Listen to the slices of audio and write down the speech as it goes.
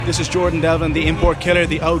This is Jordan Devlin, the import killer,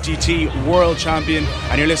 the OGT world champion,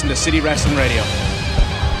 and you're listening to City Wrestling Radio.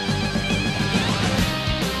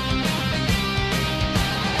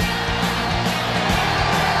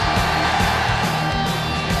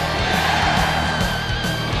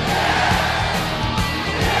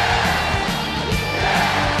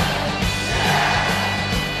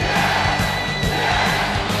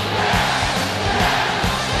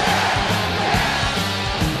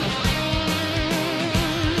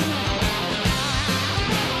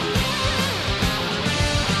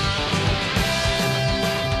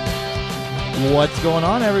 What's going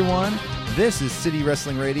on, everyone? This is City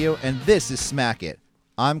Wrestling Radio, and this is Smack It.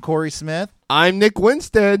 I'm Corey Smith. I'm Nick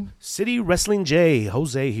Winstead. City Wrestling J.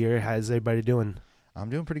 Jose here. How's everybody doing? I'm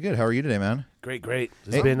doing pretty good. How are you today, man? Great.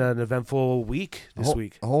 It's been an eventful week this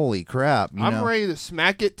week. Holy crap. I'm ready to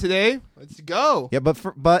smack it today. Let's go. Yeah,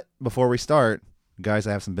 but before we start, guys,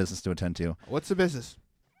 I have some business to attend to. What's the business?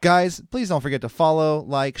 Guys, please don't forget to follow,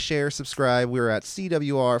 like, share, subscribe. We're at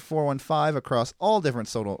CWR415 across all different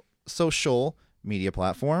social media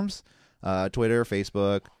platforms, Twitter,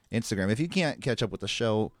 Facebook, Instagram. If you can't catch up with the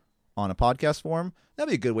show on a podcast form, that'd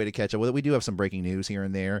be a good way to catch up with it. We do have some breaking news here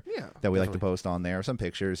and there that we like to post on there. Some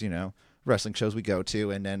pictures, wrestling shows we go to,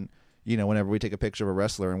 and then, whenever we take a picture of a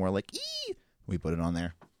wrestler and we're like, ee, we put it on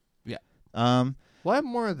there. Yeah. We'll have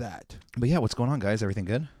more of that. But yeah, what's going on, guys? Everything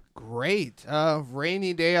good? Great.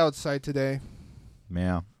 Rainy day outside today.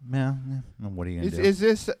 Yeah. What are you gonna do? Is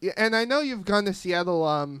this? And I know you've gone to Seattle.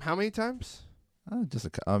 How many times?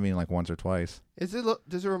 Like once or twice. Does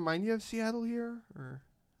it remind you of Seattle here? Or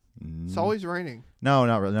it's always raining. No,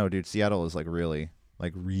 not really. No, dude. Seattle is really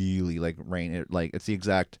rain. It's the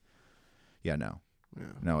exact. Yeah, no. Yeah.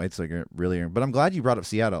 No, it's really. But I'm glad you brought up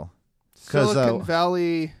Seattle. Silicon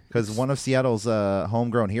Valley. Because one of Seattle's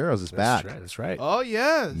homegrown heroes is back. That's right. Oh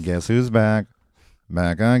yes. Guess who's back?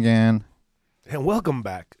 Back again. And welcome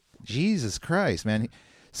back. Jesus Christ, man.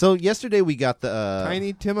 So yesterday we got the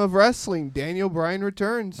Tiny Tim of Wrestling. Daniel Bryan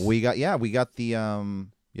returns. We got the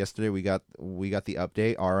yesterday we got the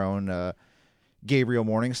update. Our own Gabriel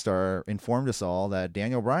Morningstar informed us all that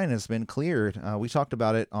Daniel Bryan has been cleared. We talked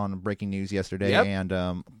about it on Breaking News yesterday and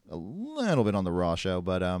a little bit on the Raw show,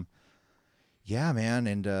 but yeah, man,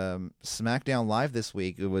 and SmackDown Live this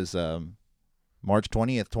week, it was March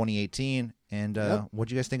 20th, 2018, and what'd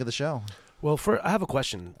you guys think of the show? Well, I have a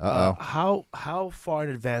question. How far in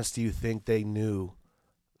advance do you think they knew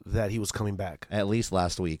that he was coming back? At least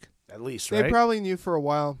last week. At least, right? They probably knew for a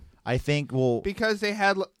while. I think, because they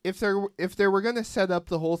had, if they were going to set up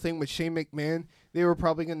the whole thing with Shane McMahon, they were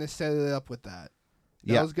probably going to set it up with that.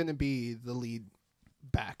 That was going to be the lead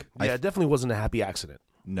back. Yeah, it definitely wasn't a happy accident.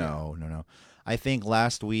 No. I think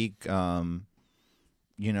last week,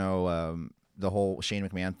 the whole Shane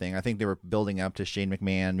McMahon thing, I think they were building up to Shane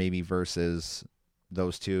McMahon maybe versus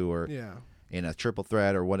those two, or in a triple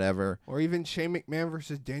threat or whatever. Or even Shane McMahon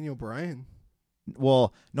versus Daniel Bryan.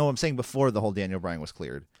 Well, no, I'm saying before the whole Daniel Bryan was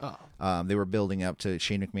cleared. Oh. They were building up to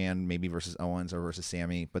Shane McMahon maybe versus Owens or versus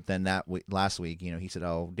Sammy. But then last week, he said,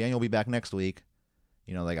 oh, Daniel will be back next week.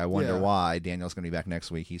 I wonder why Daniel's going to be back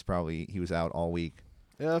next week. He was out all week.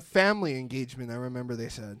 Family engagement, I remember they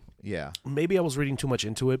said. Yeah. Maybe I was reading too much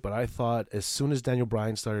into it, but I thought as soon as Daniel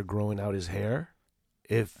Bryan started growing out his hair,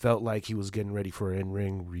 it felt like he was getting ready for an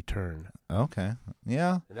in-ring return. Okay.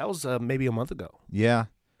 Yeah. And that was maybe a month ago. Yeah.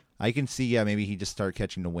 I can see, maybe he just started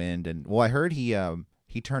catching the wind. And I heard he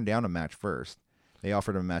turned down a match first. They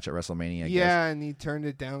offered him a match at WrestleMania, I guess. And he turned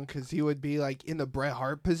it down because he would be in the Bret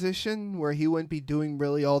Hart position where he wouldn't be doing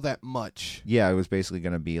really all that much. Yeah, it was basically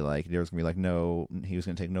going to be there was going to be no, he was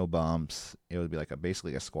going to take no bumps. It would be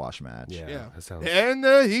basically a squash match. Yeah. That sounds... And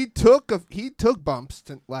he took bumps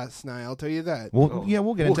last night, I'll tell you that.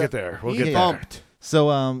 We'll get there. He bumped. So,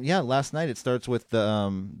 last night it starts with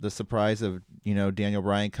the surprise of, Daniel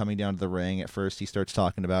Bryan coming down to the ring. At first he starts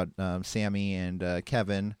talking about Sammy and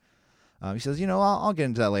Kevin. He says, I'll get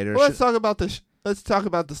into that later. Well, let's talk about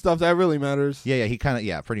the stuff that really matters. Yeah, he kind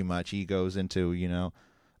of, pretty much. He goes into,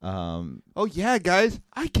 oh, yeah, guys,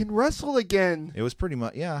 I can wrestle again. It was pretty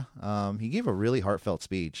much, he gave a really heartfelt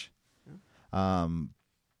speech. I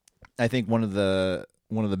think one of the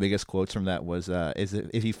biggest quotes from that was, is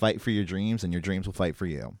if you fight for your dreams, and your dreams will fight for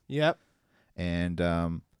you. Yep. And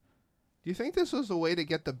do you think this was a way to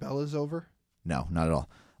get the Bellas over? No, not at all.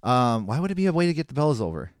 Why would it be a way to get the Bellas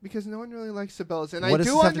over? Because no one really likes the Bellas, and what does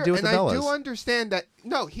this have to do with the Bellas? I do understand that.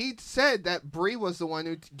 No, he said that Brie was the one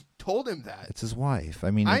who told him that. It's his wife. I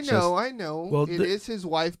mean, I know. Well, it is his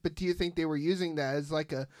wife, but do you think they were using that as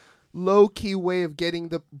a low-key way of getting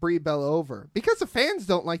the Brie Bella over? Because the fans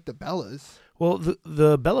don't like the Bellas. Well,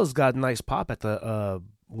 the Bellas got nice pop at the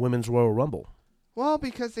Women's Royal Rumble. Well,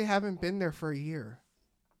 because they haven't been there for a year.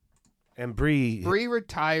 And Brie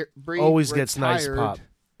retired. always gets nice pop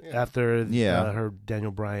Yeah. after Yeah. her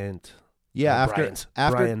Daniel Bryant. Yeah, Brian.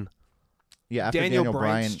 after Daniel Bryan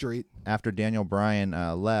Bryan Street. after Daniel Bryan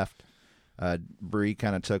left, Brie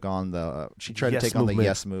kind of took on the. She tried Yes to take on the movement.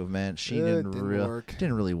 Yes movement. She It didn't didn't work.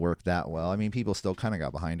 really work that well. I mean, people still kind of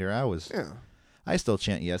got behind her. Yeah. I still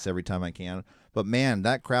chant yes every time I can. But man,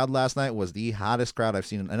 that crowd last night was the hottest crowd I've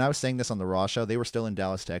seen. And I was saying this on the Raw show. They were still in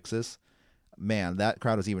Dallas, Texas. Man, that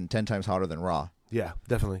crowd was even 10 times hotter than Raw. Yeah,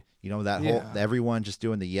 definitely. You know, that Yeah. whole everyone just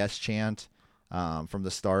doing the yes chant from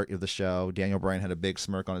the start of the show. Daniel Bryan had a big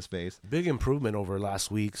smirk on his face. Big improvement over last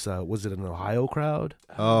week's. Was it an Ohio crowd?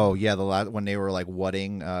 Oh yeah, the last when they were like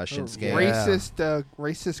whatting Shinsuke. Yeah.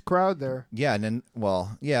 Racist crowd there. Yeah, and then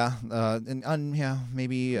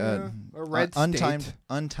maybe A red untimed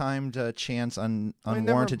state. chance, never-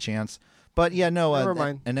 unwarranted chance. But yeah, no, Never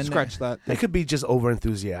mind. And then Scratch that. It could be just over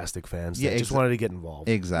enthusiastic fans that Yeah, just wanted to get involved.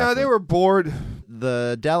 Exactly. No, they were bored.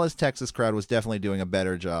 The Dallas, Texas crowd was definitely doing a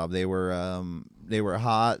better job. They were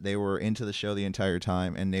hot. They were into the show the entire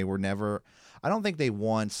time, and they were never. I don't think they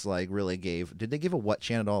once like really gave. Did they give a what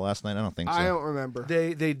chant at all last night? I don't think so. I don't remember.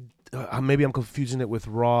 They maybe I'm confusing it with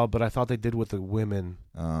Raw, but I thought they did with the women.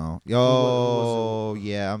 Oh,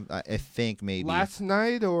 yeah. I think maybe Last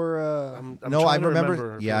night or I'm No, trying I to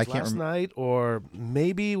remember- if yeah, it I was can't last night, or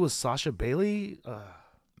maybe it was Sasha Bailey.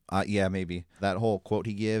 yeah, maybe that whole quote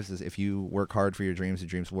he gives is, "If you work hard for your dreams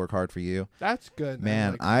will work hard for you." that's good.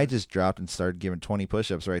 Man, like I just dropped and started giving 20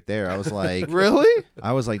 push-ups right there. I was like, really?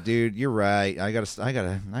 I was like, dude, you're right. I gotta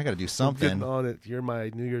do Getting something. on it. You're my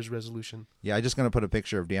New Year's resolution. Yeah, I just gonna put a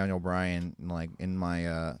picture of Daniel Bryan like in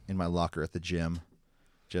my locker at the gym,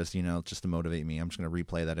 just to motivate me. I'm just gonna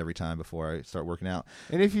replay that every time before I start working out.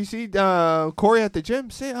 And if you see Corey at the gym,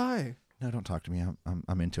 say hi. No, don't talk to me.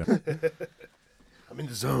 I'm into it. I'm in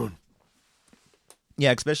the zone.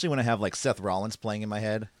 Yeah, especially when I have like Seth Rollins playing in my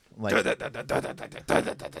head. Like,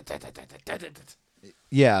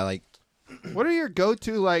 yeah, like What are your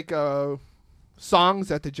go-to like songs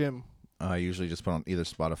at the gym? I usually just put on either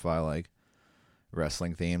Spotify like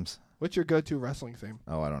wrestling themes. What's your go-to wrestling theme?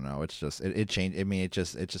 Oh, I don't know. It's just it changed. I mean, it's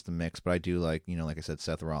just a mix. But I do like like I said,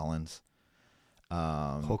 Seth Rollins.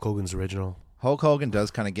 Hulk Hogan's original. Hulk Hogan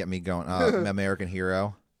does kind of get me going. American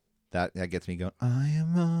Hero, that gets me going. I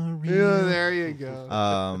am a real. Yeah, there you go.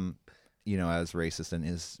 As racist and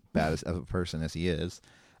as bad as of a person as he is.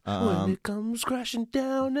 When it comes crashing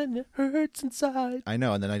down and it hurts inside. I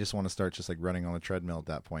know, and then I just want to start just like running on the treadmill at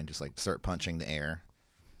that point, just like start punching the air.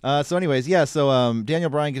 So anyways, yeah, so Daniel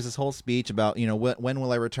Bryan gives this whole speech about, when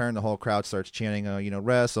will I return? The whole crowd starts chanting,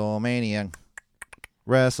 WrestleMania.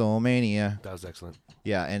 WrestleMania. That was excellent.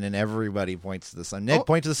 Yeah, and then everybody points to the sign. Nick,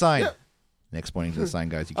 point to the sign. yeah. Nick's pointing to the sign,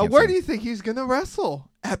 guys. You can't Where see do you think he's gonna wrestle?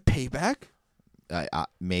 At Payback?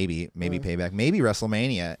 maybe Payback. Maybe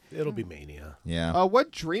WrestleMania. It'll be Mania. Yeah.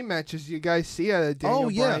 What dream matches do you guys see out of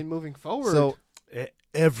Daniel yeah. Bryan moving forward? So,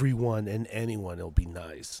 Everyone and anyone, it'll be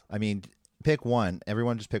nice. I mean, pick one.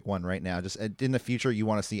 Everyone just pick one right now. Just in the future, you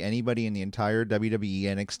want to see anybody in the entire WWE,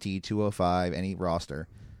 NXT, 205, any roster.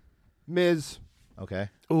 Miz. Okay.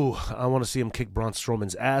 Ooh, I want to see him kick Braun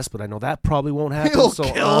Strowman's ass, but I know that probably won't happen. He'll so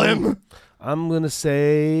kill him. I'm going to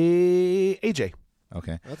say AJ.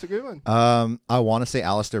 Okay. That's a good one. I want to say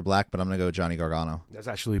Aleister Black, but I'm gonna go Johnny Gargano. That's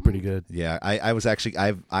actually pretty good. Yeah, I was actually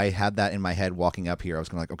I had that in my head walking up here. I was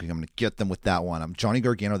gonna okay, I'm gonna get them with that one. I'm Johnny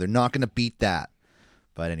Gargano. They're not gonna beat that.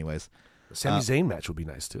 But anyways, The Sami Zayn match would be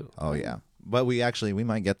nice too. oh yeah. But we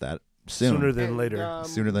might get that soon. Sooner than And, later.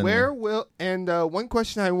 Sooner than where will and one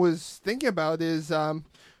question I was thinking about is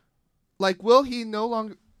will he no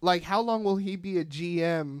longer how long will he be a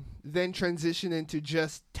GM then transition into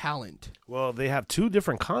just talent? Well, they have two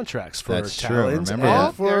different contracts for That's true, talents remember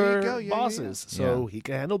and that. Oh, there for you go. Yeah, bosses, yeah. so Yeah. he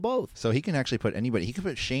can handle both. So he can actually put anybody. He could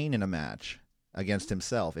put Shane in a match against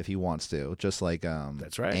himself if he wants to, just like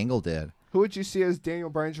That's right. Angle did. Who would you see as Daniel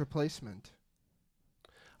Bryan's replacement?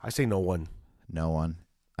 I say no one. No one.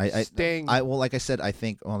 Sting. Well, like I said, I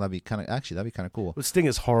think that'd be kind of cool. But Sting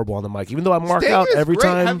is horrible on the mic. Even though I mark Sting out is every great.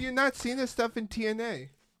 time, Have you not seen his stuff in TNA?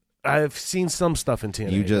 I've seen some stuff in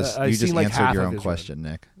TNA. You just I've seen like answered half your of own his question,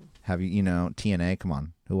 Nick. Have you TNA? Come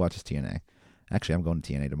on, who watches TNA? Actually, I'm going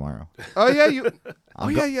to TNA tomorrow. Oh yeah, you.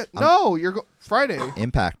 I'm No, you're Friday.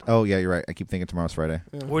 Impact. Oh yeah, you're right. I keep thinking tomorrow's Friday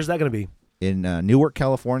run. Where's that going to be? in Newark,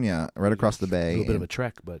 California, right across the A bay. little bit of in a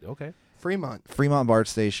trek, but okay. Fremont. Fremont BART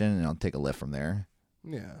station, and I'll take a lift from there.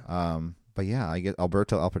 Yeah. But yeah, I get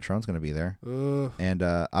Alberto El Patron's going to be there, Ugh. and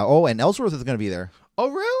and Ellsworth is going to be there. Oh,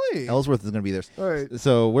 really? Ellsworth is going to be there. All right.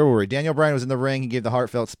 So where were we? Daniel Bryan was in the ring. He gave the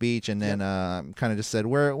heartfelt speech, and then kind of just said,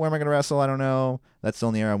 "Where am I going to wrestle? I don't know. That's the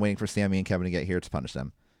only area I'm waiting for Sammy and Kevin to get here to punish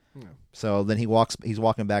them." Yeah. So then he's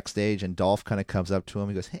walking backstage, and Dolph kind of comes up to him.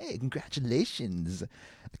 He goes, "Hey, congratulations!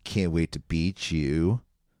 I can't wait to beat you."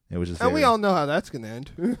 It was just And we all know how that's going to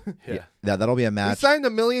end. Yeah. that'll be a He match. signed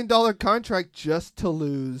 $1 million contract just to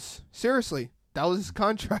lose. Seriously. That was his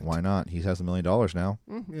contract. Why not? He has $1 million now.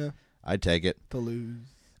 Yeah. I'd take it. To lose.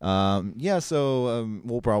 So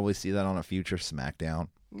we'll probably see that on a future SmackDown.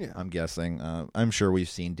 Yeah. I'm guessing. I'm sure we've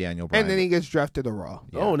seen Daniel Bryan. And then he gets drafted to Raw.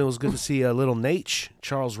 Yeah. Oh, and it was good to see little Nate,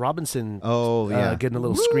 Charles Robinson, Oh yeah, getting a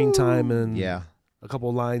little screen time and yeah. a couple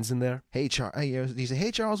of lines in there. Hey Charles, he said,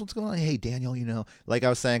 "Hey Charles, what's going on? Hey Daniel, like I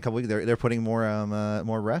was saying a couple weeks, they're putting more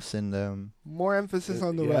refs and More emphasis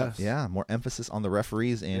on the Yeah. refs. yeah, more emphasis on the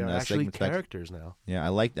referees in They're actually segments. characters now. Yeah,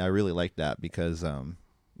 I really like that because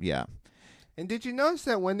yeah, And did you notice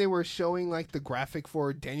that when they were showing like the graphic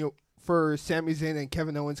for Sami Zayn and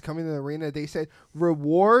Kevin Owens coming to the arena, they said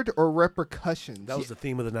reward or repercussion? That was the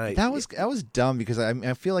theme of the night. that was dumb because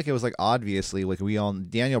I feel like it was like obviously like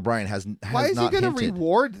Daniel Bryan has Why is he not going to hinted.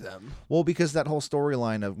 reward them? Well, because that whole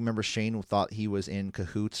storyline of remember Shane thought he was in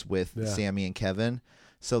cahoots with Yeah. Sammy and Kevin.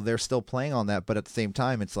 So they're still playing on that, but at the same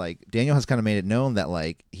time, it's like Daniel has kind of made it known that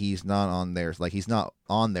like he's not on their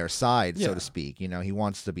side, so Yeah. to speak. He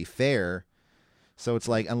wants to be fair. So it's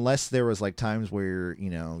like unless there was like times where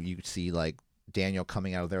you could see like Daniel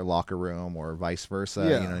coming out of their locker room or vice versa.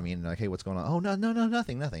 Yeah. You know what I mean? Like, hey, what's going on? Oh no,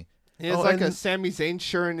 nothing. He has Oh, like a and- Sami Zayn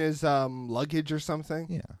shirt in his luggage or something.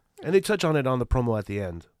 Yeah. And they touch on it on the promo at the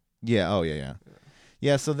end. Yeah. Oh yeah.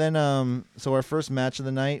 Yeah, so then, so our first match of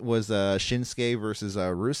the night was Shinsuke versus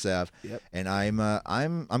Rusev, Yep. and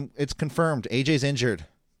I'm, it's confirmed. AJ's injured.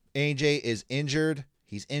 AJ is injured.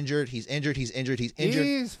 He's injured. He's injured. He's injured. He's injured.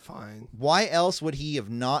 He's fine. Why else would he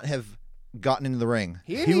not have gotten into the ring?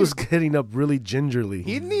 He was getting up really gingerly.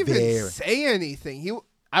 He didn't even Very. say anything.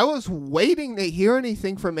 I was waiting to hear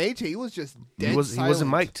anything from AJ. He was just dead He wasn't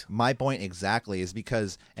silent. mic'd. My point exactly is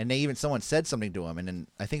because, and someone said something to him, and then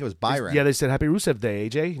I think it was Byron. Yeah, they said Happy Rusev Day,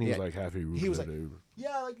 AJ, and he Yeah. was like Happy Rusev He was like, Day.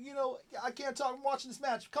 yeah, like I can't talk. I'm watching this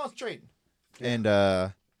match. Concentrating. And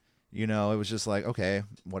it was just like okay,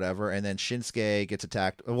 whatever. And then Shinsuke gets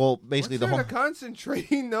attacked. Well, basically What's the there whole to concentrate?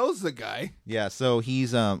 He knows the guy. yeah. So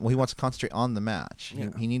he's he wants to concentrate on the match. Yeah.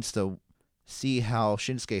 He needs to see how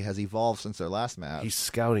Shinsuke has evolved since their last match. He's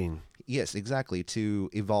scouting. Yes, exactly, to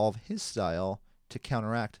evolve his style to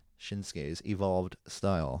counteract Shinsuke's evolved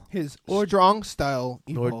style. His strong style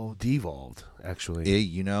Or evolved. devolved, actually.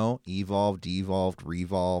 Evolved, devolved,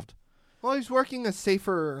 revolved. Well, he's working a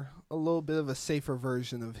little bit of a safer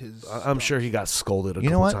version of his. I'm sure he got scolded a You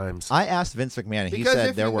know couple what? times. I asked Vince McMahon, and he Because said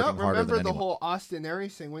if they're you working harder remember than the anyone. whole Austin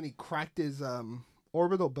Aries thing when he cracked his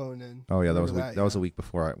orbital bone in. Oh yeah, that was Remember that was a week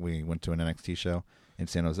before we went to an NXT show in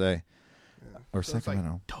San Jose, or So it's like,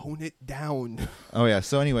 Sacramento. tone it down. Oh yeah.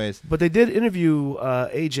 So, anyways, But they did interview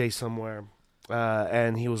AJ somewhere,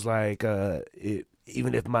 and he was like,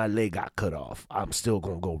 even if my leg got cut off, I'm still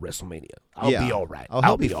going to go WrestleMania. I'll be all right. Oh,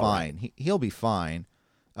 he'll I'll be all right." fine. He'll be fine.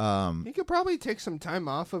 He could probably take some time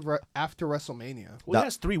off of after WrestleMania. Well,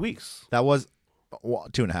 that's 3 weeks. That was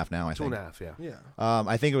 2.5 now. I Two think. and a half, yeah. Yeah.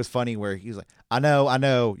 I think it was funny where he was like, I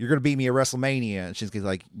know, you're going to beat me at WrestleMania. And she's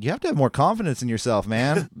like, you have to have more confidence in yourself,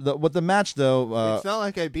 man. With the match, though, It's not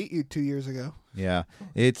like I beat you 2 years ago. yeah,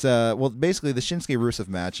 it's, basically the Shinsuke Rusev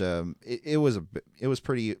match, it was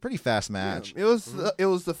pretty fast match. Yeah, it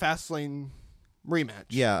was the Fastlane rematch.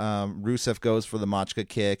 Yeah, Rusev goes for the Machka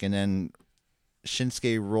kick, and then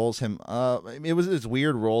Shinsuke rolls him up. It was this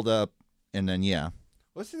weird rolled up, and then, yeah.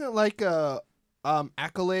 Wasn't it like a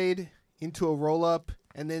accolade into a roll up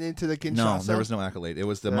and then into the Kinshasa? No, there was no accolade. It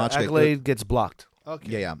was the Machka Accolade gets blocked.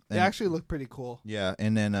 Okay. Yeah, yeah. They And- actually look pretty cool. Yeah,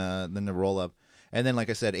 and then the roll up, and then like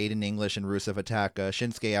I said, Aiden English and Rusev attack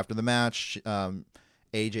Shinsuke after the match.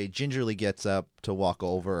 AJ gingerly gets up to walk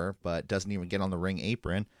over, but doesn't even get on the ring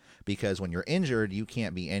apron because when you're injured, you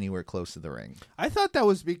can't be anywhere close to the ring. I thought that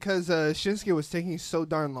was because Shinsuke was taking so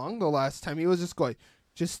darn long the last time. He was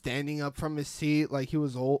just standing up from his seat like he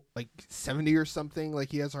was old, like 70 or something,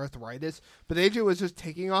 like he has arthritis. But AJ was just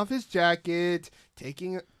taking off his jacket,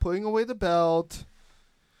 putting away the belt,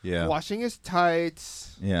 Yeah, washing his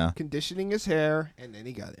tights, yeah, conditioning his hair, and then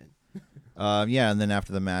he got in. yeah. And then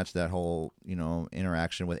after the match, that whole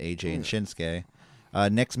interaction with AJ and Shinsuke.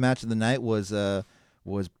 Next match of the night was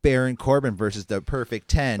Baron Corbin versus the Perfect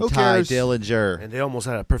 10, Who Ty cares? Dillinger. And they almost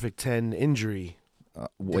had a perfect 10 injury.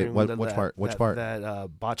 Wait, during which that- part? Which that- part?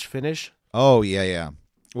 That botch finish. Oh yeah.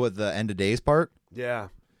 With the end of days part? Yeah.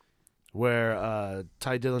 Where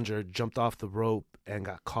Ty Dillinger jumped off the rope and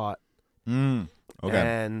got caught. Okay.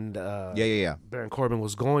 And Yeah. Baron Corbin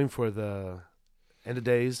was going for the end of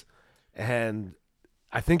days, and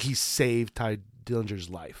I think he saved Ty Dillinger's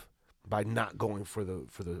life by not going for the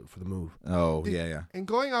move. Oh, yeah. And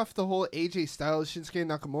going off the whole AJ Styles Shinsuke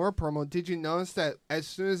Nakamura promo, did you notice that as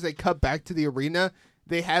soon as they cut back to the arena,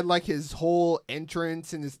 they had like his whole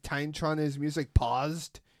entrance and his Titantron and his music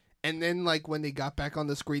paused, and then like when they got back on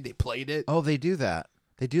the screen, they played it. Oh, they do that.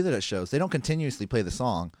 They do that at shows. They don't continuously play the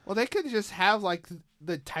song. Well, they could just have like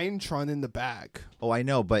the Titantron in the back, Oh, I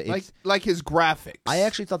know, but it's... like his graphics. I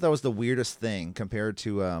actually thought that was the weirdest thing compared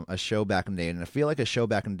to a show back in the day. And I feel like a show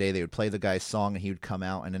back in the day, they would play the guy's song and he would come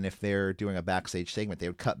out. And then if they're doing a backstage segment, they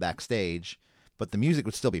would cut backstage. But the music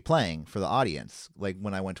would still be playing for the audience, like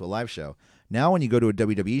when I went to a live show. Now when you go to a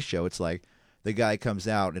WWE show, it's like the guy comes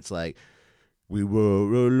out and it's like, we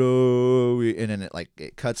were alone. And then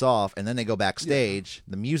it cuts off. And then they go backstage.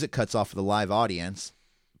 Yeah. The music cuts off for the live audience.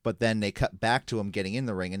 But then they cut back to him getting in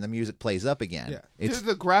the ring, and the music plays up again. Yeah. Does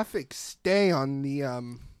the graphics stay on the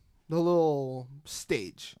little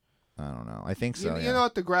stage? I don't know. I think so. You know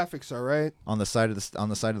what the graphics are, right? On the side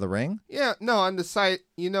of the ring. Yeah, no, on the side.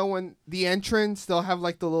 You know when the entrance, they'll have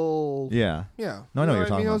like the little. Yeah. Yeah. No, I know what you're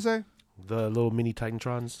talking about. Jose? The little mini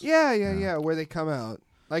Titantrons. Yeah. Where they come out,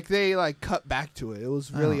 like they like cut back to it. It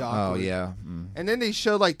was really awkward. Oh yeah. And then they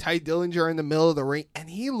showed like Ty Dillinger in the middle of the ring, and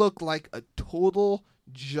he looked like a total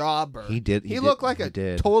jobber. He did. He looked like a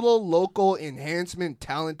total local enhancement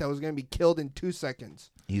talent that was going to be killed in 2 seconds.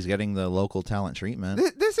 He's getting the local talent treatment.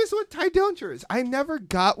 This is what Ty Dillinger is. I never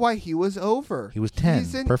got why he was over. He was 10.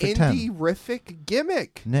 He's an Perfect 10. indie-rific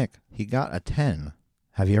gimmick. Nick, he got a 10.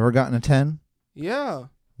 Have you ever gotten a 10? Yeah.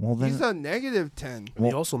 Well, then He's a negative 10. And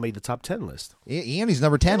he also made the top 10 list. and he's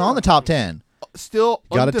number 10 on the top 10. Still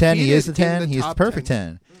Got a 10. He is the undefeated 10. in He is the top perfect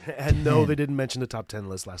 10. 10. And no, they didn't mention the top 10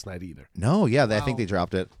 list last night either. No, yeah, I think Wow. they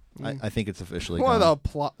dropped it. I think it's officially What gone.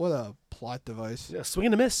 a plot device. Yeah, swing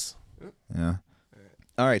and a miss. Yeah.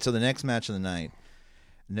 All right, so the next match of the night,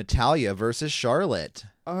 Natalya versus Charlotte.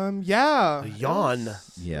 Yeah. A yawn.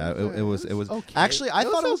 Yeah, it was okay. actually I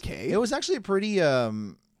thought it was okay. It was actually a pretty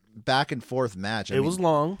back and forth match. I It mean, was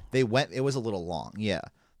long. It was a little long. Yeah.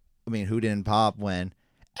 I mean, who didn't pop when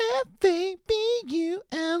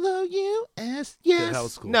FABULOUS? Yeah, that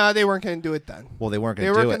was cool. No, they weren't going to do it then. Well, they weren't They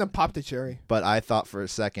going to were do going to it. pop the cherry. But I thought for a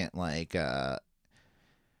second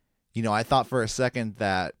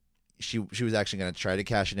that she was actually going to try to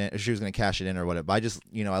cash it in. She was going to cash it in or whatever. But I just,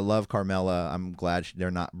 I love Carmella. I'm glad they're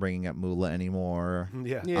not bringing up Moolah anymore.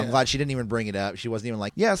 Yeah. Yeah. I'm glad she didn't even bring it up. She wasn't even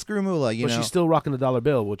like, yeah, screw Moolah, But she's still rocking the dollar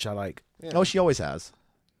bill, which I like. Yeah. Oh, she always has.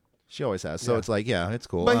 She always has. So Yeah. it's like, yeah, it's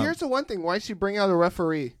cool. But here's the one thing. Why'd she bring out a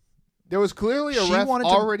referee? There was clearly a She ref wanted to-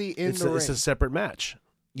 already in the ring. It's a separate match.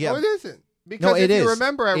 yeah, No, it isn't. Because it if you is.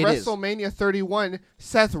 remember at It is. WrestleMania 31,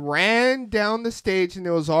 Seth ran down the stage and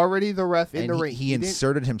there was already the ref in and the he, ring. he didn't-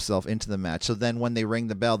 inserted himself into the match. So then when they rang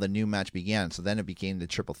the bell, the new match began. So then it became the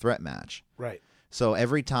triple threat match. Right. So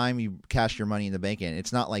every time you cash your money in the bank in,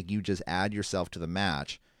 it's not like you just add yourself to the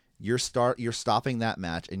match. You're stopping that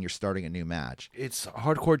match and you're starting a new match. It's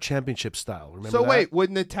hardcore championship style. Remember So that? wait,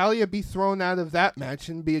 would Natalya be thrown out of that match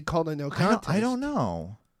and be called a no contest? I don't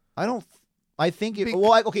know. I think it. Bec-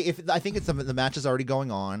 Well, if I think it's the match is already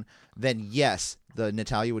going on, then yes, the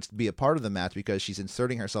Natalya would be a part of the match because she's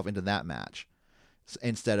inserting herself into that match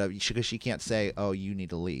instead of because she can't say, "Oh, you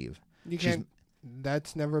need to leave." You She's- can't.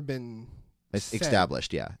 That's never been It's said.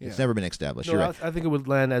 established. Yeah, Yeah. it's never been established. No, You're right. I think it would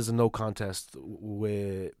land as a no contest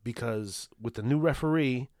because with the new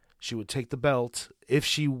referee, she would take the belt if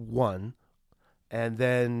she won, and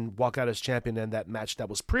then walk out as champion. And that match that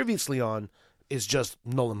was previously on is just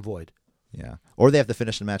null and void. Yeah, or they have to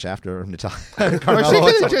finish the match after Natalya. Or she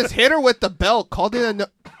Carmella- could have just hit her with the belt, called it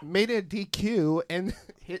made it a DQ, and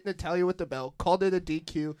hit Natalya with the belt, called it a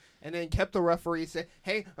DQ, and then kept the referee say,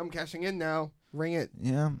 "Hey, I'm cashing in now. Ring it."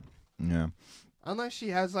 Yeah. Unless she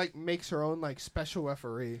has makes her own special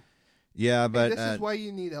referee. Yeah, And but this is why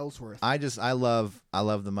you need Ellsworth. I love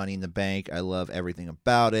the Money in the Bank. I love everything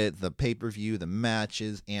about it, the pay-per-view, the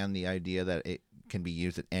matches, and the idea that it can be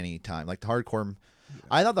used at any time. Like the hardcore,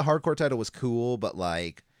 I thought the hardcore title was cool, but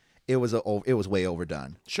it was way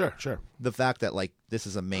overdone. Sure. The fact that this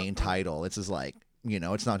is a main title, it's just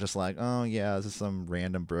it's not just oh yeah, this is some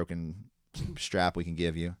random broken strap we can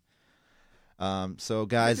give you. So I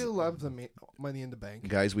guys, do love the Money in the Bank.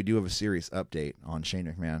 guys, we do have a serious update on Shane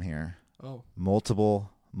McMahon here. Oh,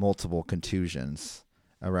 Multiple contusions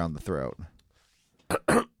around the throat.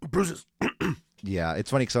 Bruises. Yeah, it's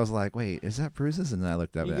funny because I was like, wait, is that bruises? And then I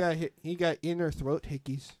looked up. He got inner throat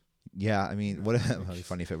hickeys. Yeah, I mean, what? It'd be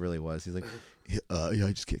funny if it really was. He's like, yeah,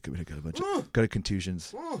 I just can't come in. I got a bunch of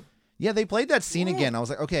contusions. Yeah, they played that scene again. I was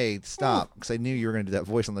like, okay, stop, because I knew you were going to do that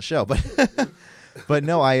voice on the show, but but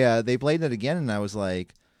no, they played it again, and I was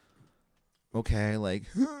like, okay, like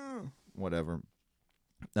whatever.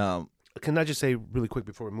 Can I just say really quick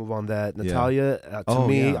before we move on that Natalya, to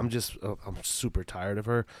me, I'm super tired of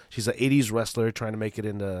her. She's an 80s wrestler trying to make it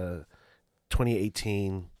into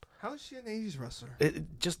 2018. How is she an 80s wrestler?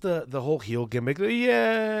 Just the whole heel gimmick.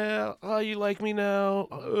 Yeah, you like me now?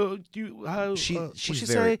 She's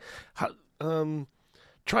very.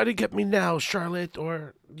 Try to get me now, Charlotte,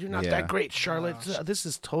 or you're not that great, Charlotte. This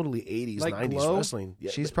is totally 80s, like 90s Glow? wrestling.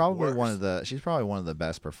 Yeah, she's probably one of the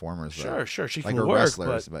best performers. Though. Sure, she like can her work,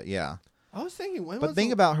 wrestlers, but yeah. I was thinking, But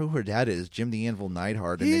think about who her dad is, Jim the Anvil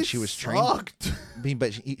Neidhart, and then she was trained.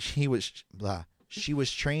 But she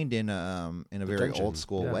was trained in a very dungeon. old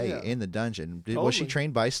school way in the dungeon. Was she Totally.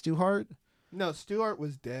 trained by Stu Hart? No, Stuart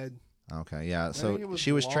was dead. Okay, yeah. think So it was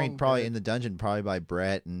she was trained probably dead. in the dungeon, probably by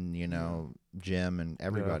Brett and Jim and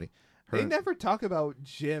everybody. They never talk about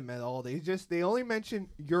Jim at all. They only mention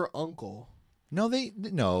your uncle. They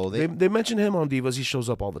mention him on Divas. He shows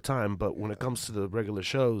up all the time, but when it comes to the regular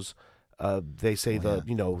shows, they say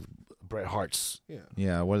Bret Hart's.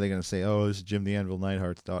 Yeah, what are they going to say? Oh, this is Jim the Anvil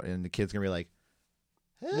Neidhart's daughter, and the kid's going to be like,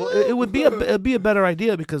 Well, it would be a better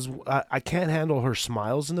idea because I can't handle her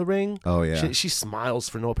smiles in the ring. oh yeah, She smiles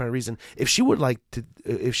for no apparent reason. If she were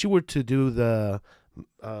to do the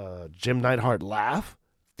Jim Neidhart laugh,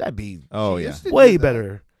 that'd be She used to way do that.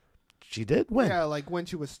 better. She did when? Yeah, like when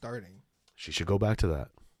she was starting. She should go back to that.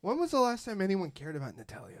 When was the last time anyone cared about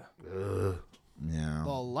Natalya? yeah.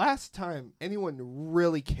 The last time anyone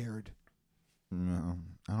really cared. No,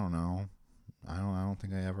 I don't know. I don't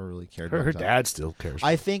think I ever really cared. Her about that. dad still cares.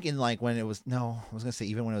 I think in like when it was I was gonna say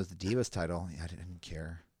even when it was the Divas title, I didn't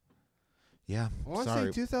care. Yeah, I want to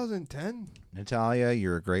sorry, say 2010. Natalya,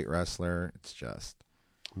 you're a great wrestler. It's just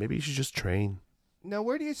Maybe you should just train. Now,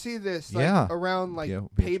 where do you see this? Around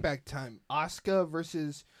payback time. Asuka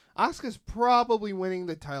versus Asuka's probably winning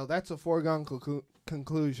the title. That's a foregone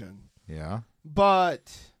conclusion. yeah.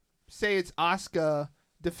 But say it's Asuka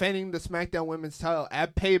defending the SmackDown Women's title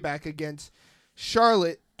at Payback against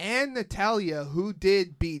Charlotte and Natalya, who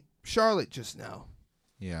did beat Charlotte just now.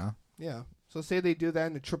 Yeah. Yeah. So say they do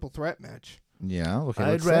that in a triple threat match. Yeah. Okay, I'd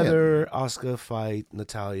let's say it. rather Asuka fight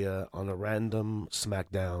Natalya on a random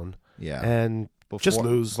SmackDown Yeah. and just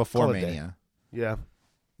lose before Call it a day. Mania. Yeah.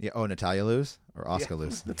 Yeah. Oh, Natalya lose or Asuka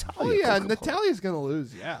lose? Natalya. Oh yeah, Cool. Natalya's gonna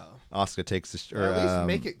lose. Yeah. Asuka takes the Or at least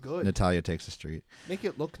make it good. Natalya takes the street. Make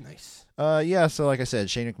it look nice. Yeah. So like I said,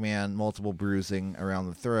 Shane McMahon, multiple bruising around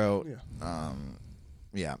the throat. Yeah.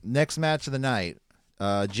 Yeah. Next match of the night.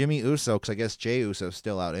 Jimmy Uso, because I guess Jey Uso's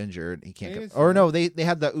still out injured. He can't. Jey's Or not. no, they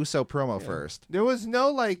had the Uso promo first. There was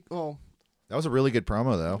no That was a really good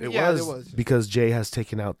promo though. It Yeah, was, there was. because Jay has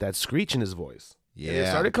taken out that screech in his voice. And it Yeah.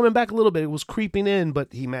 started coming back a little bit. It was creeping in,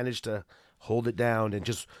 but he managed to hold it down and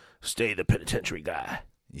just stay the penitentiary guy.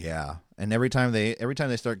 Yeah, and every time they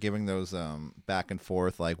start giving those back and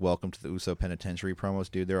forth like "Welcome to the Uso Penitentiary" promos,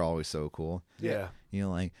 dude, they're always so cool. Yeah.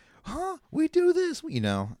 Like, huh? We do this,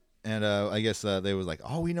 And I guess they was like,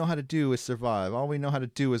 all we know how to do is survive. All we know how to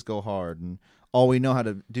do is go hard, and all we know how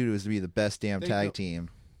to do is be the best damn tag team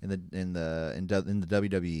in the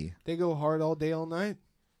WWE. They go hard all day, all night.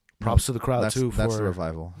 Props to the crowd That's too. the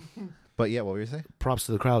revival. But yeah, what were you saying? Props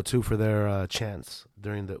to the crowd too for their chants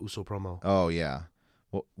during the Uso promo. Oh yeah,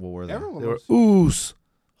 what were they? Everyone They were was. oos,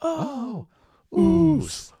 oh,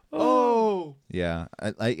 oos, Oh. Yeah,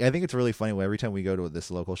 I think it's really funny. Every time we go to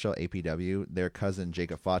this local show, APW, their cousin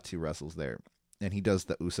Jacob Fatu wrestles there, and he does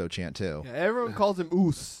the Uso chant too. Yeah, everyone calls him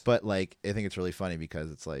Oos. But like, I think it's really funny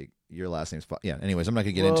because it's like your last name's yeah. Anyways, I'm not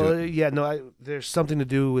gonna get into it. Yeah, no, there's something to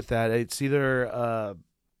do with that. It's either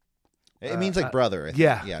It means like brother. I think.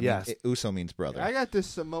 yeah, yeah. yes. Uso means brother. I got this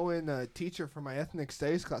Samoan teacher for my ethnic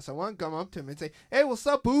studies class. I want to come up to him and say, "Hey, what's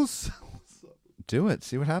up, Oos?" Do it.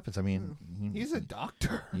 See what happens. I mean, He's a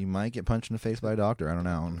doctor. you might get punched in the face by a doctor. I don't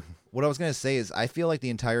know. What I was gonna say is, I feel like the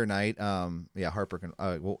entire night, Harper can.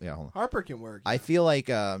 Hold on. Harper can work. I feel like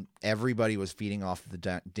everybody was feeding off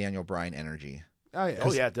the Daniel Bryan energy. Oh yeah.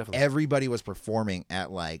 Oh yeah, definitely. Everybody was performing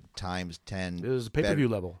at like times 10. It was pay per view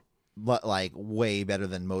level. But like way better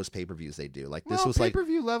than most pay-per-views they do. Like this was like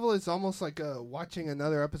pay-per-view level is almost like watching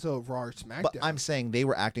another episode of Raw or SmackDown. But I'm saying they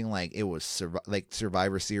were acting like it was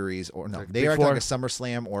Survivor Series or no, Like they were acting before- like a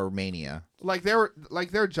SummerSlam or Mania. like they were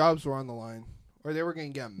like their jobs were on the line, or they were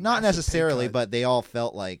going to get a Not massive pay necessarily, cut. but they all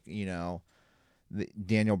felt like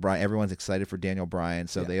Daniel Bryan. Everyone's excited for Daniel Bryan,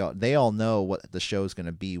 so they all know what the show's going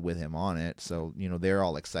to be with him on it. So they're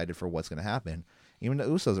all excited for what's going to happen. Even the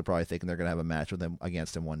Usos are probably thinking they're going to have a match with him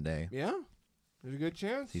against him one day. Yeah, there's a good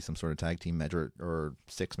chance. See some sort of tag team match or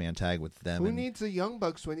 6-man tag with them. Who needs the Young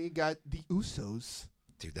Bucks when you got the Usos?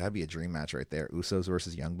 Dude, that'd be a dream match right there. Usos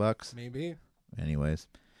versus Young Bucks. Maybe. Anyways,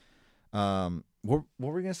 what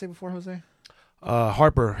were we gonna say before, Jose?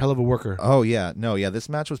 Harper, hell of a worker. Oh yeah, this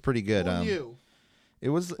match was pretty good. You. It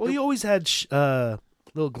was. Well, he always had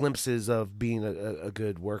little glimpses of being a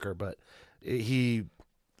good worker, but he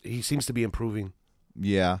seems to be improving.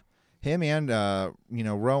 Yeah, him and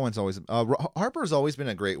Rowan's always Harper's always been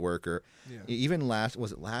a great worker. Yeah. Even last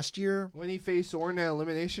year When he faced Orton at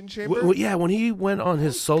Elimination Chamber? When he went on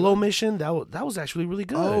his solo mission, that was actually really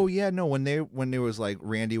good. Oh yeah, no, when there was like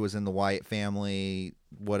Randy was in the Wyatt family,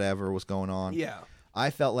 whatever was going on. Yeah. I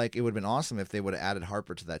felt like it would have been awesome if they would have added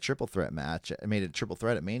Harper to that triple threat match. Made it a triple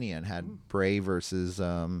threat at Mania and had Bray versus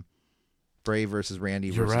Randy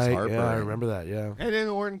You're versus right. Harper. Yeah, I remember that. Yeah. And then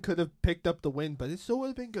Orton could have picked up the win, but it still would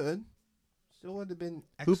have been good. Still would have been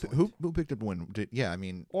excellent. Who picked up the win? I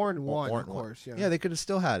mean Orton won, Orton of won. course. Yeah. Yeah, they could have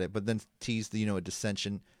still had it, but then teased a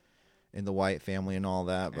dissension in the Wyatt family and all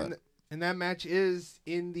that. But And that match is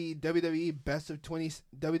in the WWE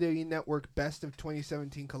Network Best of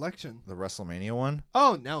 2017 collection. the WrestleMania one?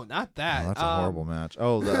 Oh no, not that. Oh, that's a horrible match.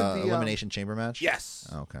 Oh, the, the, Elimination Chamber match? Yes.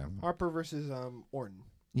 Okay. Harper versus Orton,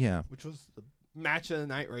 Yeah. which was the match of the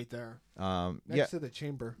night right there. Yeah. Next to the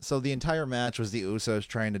Chamber. So the entire match was the Usos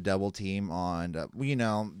trying to double team on,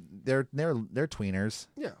 they're tweeners.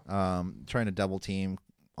 Yeah. Trying to double team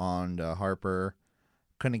on Harper.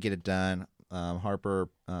 Couldn't get it done. Harper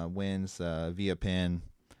wins via pin.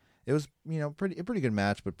 It was a pretty good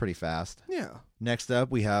match, but pretty fast. Yeah. Next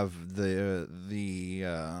up, we have the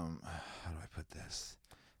how do I put this?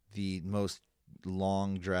 The most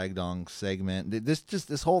long dragged on segment.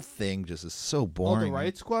 This whole thing just is so Oh, boring. the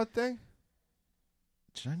Riot Squad thing?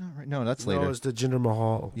 Did I not right? No, that's No, later. it's the Jinder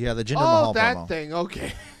Mahal. Yeah, the Jinder Mahal Oh, that promo. thing.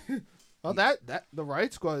 Okay. Well, that the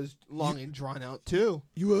Riot Squad is long and drawn out too.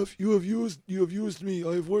 You have used me.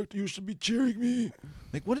 I have worked. You should be cheering me.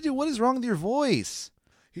 Like, what is wrong with your voice?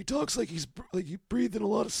 He talks like he breathed in a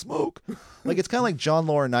lot of smoke. Like, it's kind of like John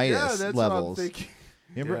Laurinaitis Yeah, that's levels. what I'm thinking.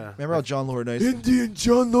 Remember how John Laurinaitis? Indian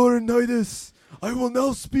John Laurinaitis. I will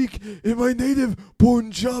now speak in my native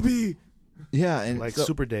Punjabi. Yeah, and Like so,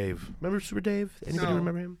 Super Dave. Remember Super Dave? Anybody No.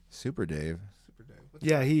 remember him? Super Dave. Super Dave.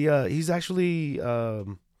 Yeah, he's actually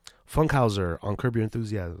Funkhauser on Curb Your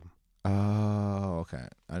Enthusiasm. Oh, okay.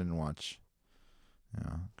 I didn't watch.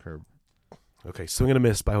 Yeah, Curb. Okay, Swing and a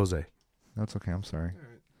Miss by Jose. That's okay. I'm sorry.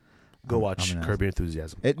 Go I'm watch an Curb Your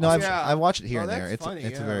Enthusiasm. I watched it here Oh, and there. that's It's funny,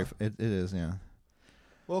 it's a yeah. very it is, yeah.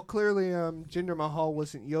 Well, clearly, Jinder Mahal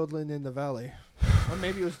wasn't yodeling in the valley, or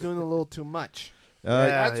maybe he was doing a little too much.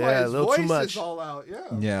 That's why a his little voice too much. is all out. Yeah.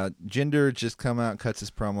 Yeah, Jinder just come out and cuts his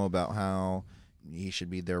promo about how he should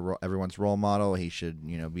be everyone's role model. He should,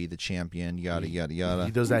 be the champion. Yada yada yada.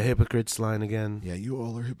 He does that hypocrites line again. Yeah, you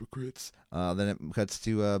all are hypocrites. Then it cuts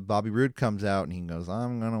to Bobby Roode comes out and he goes,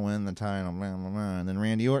 "I'm gonna win the title." Blah, blah, blah. And then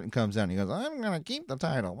Randy Orton comes out and he goes, "I'm gonna keep the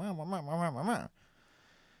title." Blah, blah, blah, blah, blah, blah.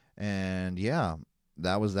 And yeah,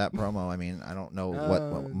 that was that promo. I mean, I don't know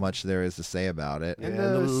what much there is to say about it. And Yeah,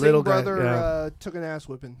 the the Singh little guy, brother yeah. took an ass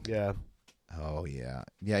whipping. Yeah. Oh yeah,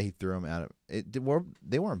 yeah. He threw him out of it. They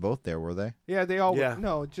weren't both there, were they? Yeah, they all. Yeah.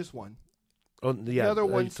 No, just one. Oh, yeah. The other you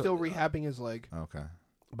one's t- still rehabbing his leg. Okay.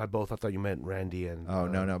 By both, I thought you meant Randy and. Oh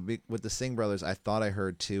no. With the Singh brothers, I thought I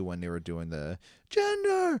heard too when they were doing the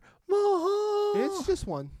Jinder Mahal. It's just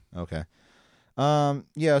one. Okay.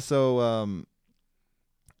 Yeah. So.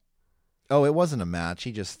 Oh, it wasn't a match.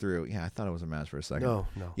 He just threw. Yeah, I thought it was a match for a second. No.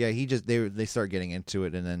 Yeah, he just they start getting into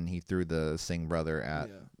it, and then he threw the Singh brother at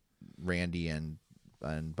Randy and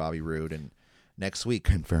Bobby Roode, and next week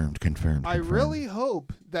confirmed. I really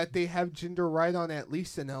hope that they have Jinder ride on at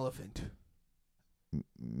least an elephant.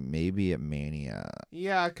 Maybe at Mania.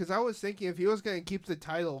 Yeah, because I was thinking if he was going to keep the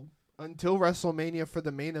title until WrestleMania for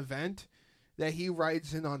the main event, that he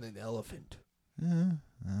rides in on an elephant. I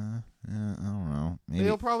don't know. Maybe.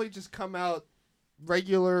 He'll probably just come out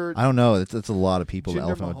regular. I don't know. It's a lot of people. The Jinder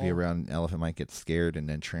elephant would be Mahal. around. The elephant might get scared and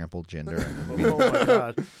then trample Jinder. And Oh my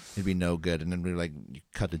God. it'd be no good. And then we're like, you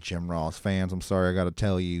cut to Jim Ross fans. I'm sorry, I got to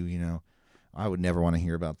tell you. I would never want to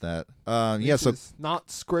hear about that. This is not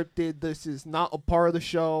scripted. This is not a part of the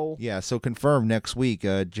show. Yeah, so confirmed next week,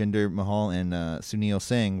 Jinder Mahal and Sunil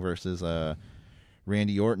Singh versus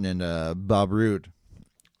Randy Orton and Bob Roode.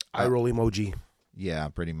 Eye roll emoji. Yeah,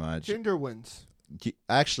 pretty much. Jinder wins.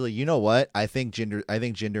 Actually, you know what? I think Jinder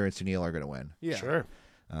and Sunil are going to win. Yeah. Sure.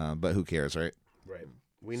 But who cares, right? Right.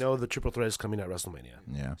 We know the triple threat is coming at WrestleMania.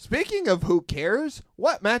 Yeah. Speaking of who cares,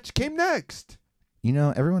 what match came next? You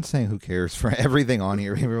know, everyone's saying who cares for everything on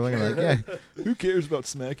here. We're like, yeah, who cares about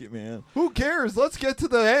Smack It, man? Who cares? Let's get to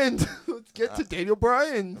the end. Let's get to Daniel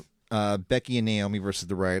Bryan. Becky and Naomi versus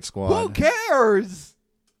the Riot Squad. Who cares?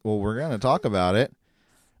 Well, we're going to talk about it.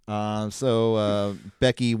 So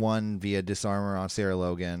Becky won via disarmor on Sarah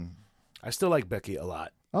Logan. I still like Becky a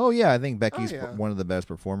lot. Oh, yeah, I think Becky's yeah. one of the best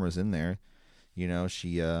performers in there. You know,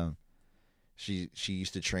 she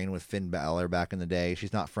used to train with Finn Balor back in the day.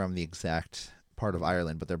 She's not from the exact part of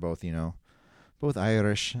Ireland, but they're both, you know, both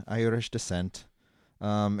Irish descent.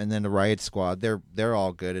 And then the Riot Squad, they're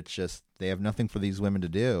all good. It's just they have nothing for these women to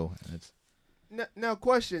do. And it's Now,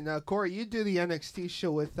 question. Corey, you do the NXT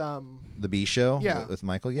show with the B show, Yeah. with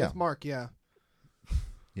Michael, yeah, with Mark, yeah.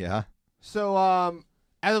 yeah. So, out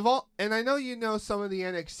of all, and I know you know some of the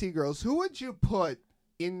NXT girls, who would you put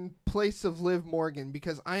in place of Liv Morgan?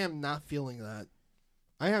 Because I am not feeling that.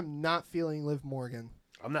 I am not feeling Liv Morgan.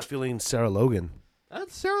 I'm not feeling Sarah Logan.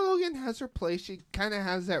 Sarah Logan has her place. She kind of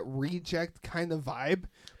has that reject kind of vibe.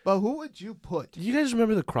 But who would you put? Do you guys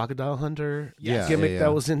remember the Crocodile Hunter Yes. gimmick Yeah.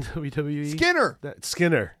 that was in WWE? Skinner.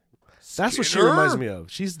 Skinner. That's what she Skinner? reminds me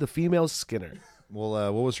of. She's the female Skinner.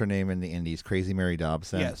 Well, what was her name in the Indies? Crazy Mary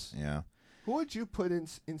Dobson. Yes. Yeah. Who would you put in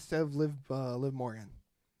instead of Liv Morgan?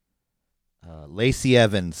 Lacey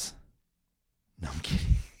Evans. No, I'm kidding.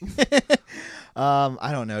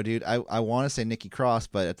 I don't know, dude. I want to say Nikki Cross,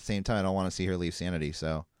 but at the same time, I don't want to see her leave Sanity.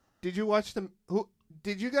 So Did you watch the?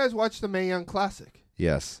 Did you guys watch the Mae Young Classic?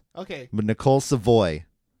 yes, Okay, but Nicole Savoy.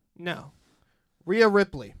 no. Rhea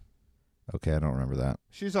Ripley. Okay, I don't remember that.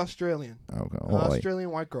 She's Australian. Okay, oh, wait. Australian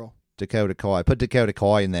white girl. Dakota Kai. Put Dakota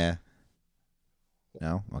Kai in there.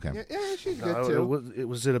 No, okay. Yeah, she's good No, too.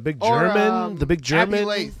 was it a big Or, German? The big Abby German?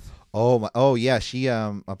 Lath. Oh my. Oh yeah. She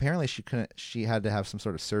apparently she couldn't. She had to have some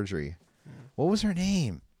sort of surgery. What was her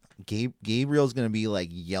name? Gabriel's gonna be like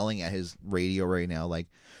yelling at his radio right now, like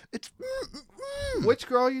it's Which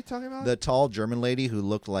girl are you talking about? the tall German lady who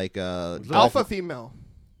looked like Alpha female.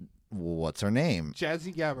 What's her name?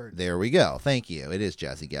 Jazzy Gabbard. There we go. Thank you. It is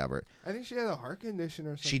Jazzy Gabbert. I think she had a heart condition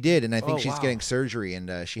or something. She did, and I think Oh, she's wow. getting surgery, and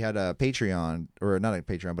she had a Patreon, or not a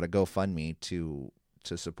Patreon, but a GoFundMe to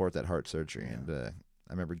support that heart surgery. And I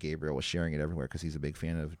remember Gabriel was sharing it everywhere because he's a big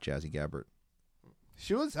fan of Jazzy Gabbert.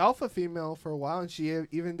 She was alpha female for a while, and she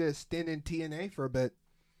even did a stint in TNA for a bit.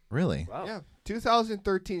 Really? Wow. Yeah,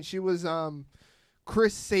 2013. She was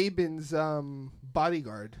Chris Sabin's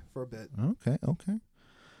bodyguard for a bit. Okay.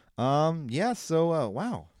 Yeah. So,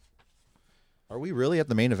 wow. Are we really at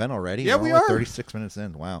the main event already? Yeah, We're we only are. 36 minutes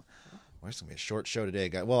in. Wow. Well, it's gonna be a short show today,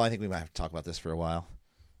 guys. Well, I think we might have to talk about this for a while.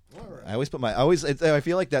 All right. I always put I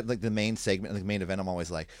feel like that, like the main segment, like the main event. I'm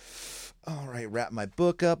always like, all right, wrap my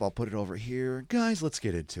book up. I'll put it over here, guys. Let's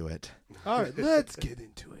get into it. All right, let's get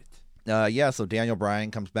into it. Yeah. So Daniel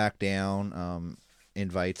Bryan comes back down,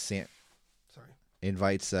 invites Sami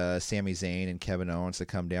Zayn and Kevin Owens to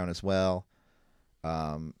come down as well.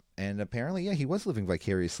 And apparently, yeah, he was living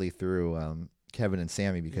vicariously through Kevin and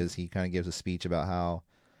Sami because he kind of gives a speech about how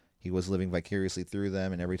he was living vicariously through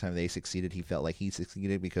them, and every time they succeeded, he felt like he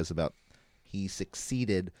succeeded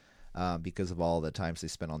because of all the times they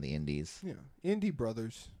spent on the indies. Yeah, Indie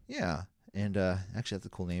Brothers Yeah, and actually, that's a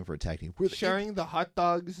cool name for a tag team. We're the sharing the hot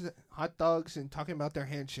dogs, and talking about their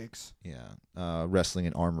handshakes. Yeah, wrestling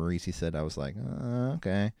in armories. He said, I was like,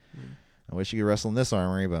 okay. I wish you could wrestle in this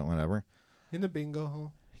armory, but whatever. In the bingo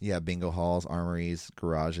hall, Yeah, bingo halls, armories,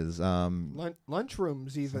 garages.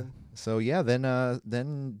 lunchrooms, even. So yeah,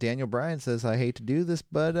 then Daniel Bryan says, "I hate to do this,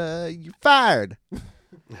 but you're fired.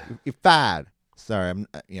 You're fired." Sorry, I'm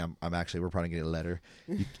actually. We're probably getting a letter.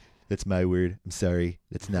 That's my word. I'm sorry.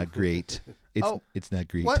 That's not great. It's not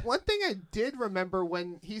great. One thing I did remember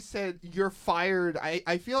when he said "you're fired,"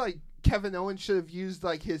 I feel like Kevin Owens should have used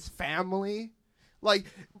like his family, like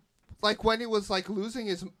when he was like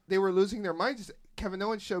they were losing their minds. Kevin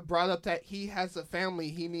Owens should have brought up that he has a family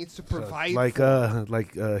he needs to provide. Like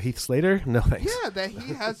Heath Slater? No thanks. Yeah, that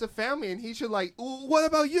he has a family and he should like. What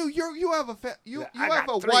about you? You have you I have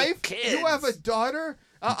got a 3 wife. kids. You have a daughter.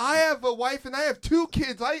 I have a wife and I have 2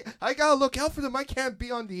 kids. I gotta look out for them. I can't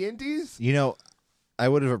be on the indies. You know, I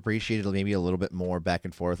would have appreciated maybe a little bit more back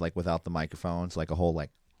and forth, like without the microphones, like a whole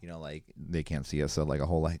like. Like they can't see us, so like a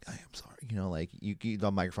whole like I am sorry, like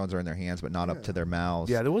the microphones are in their hands, but not up to their mouths.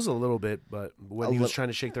 Yeah, there was a little bit, but when A he was li- trying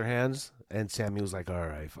to shake their hands, and Sammy was like, "All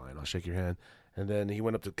right, fine, I'll shake your hand." And then he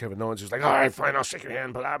went up to Kevin Owens. He was like, "All right, fine, I'll shake your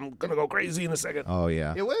hand, but I'm gonna go crazy in a second." Oh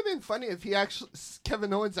yeah. It would have been funny if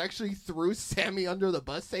Kevin Owens actually threw Sammy under the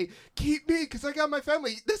bus, say, "Keep me, because I got my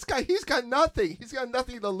family." This guy, he's got nothing. He's got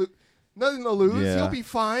nothing to lose. Nothing to lose. Yeah. You'll be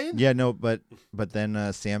fine. Yeah, no, but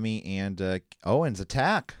then Sammy and Owens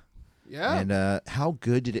attack. Yeah. And how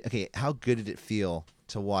good did it feel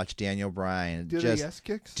to watch Daniel Bryan Do the just yes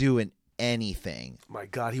kicks? doing anything? My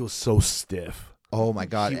God, he was so stiff. Oh my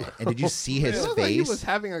God! And did you see It his looked like he face? was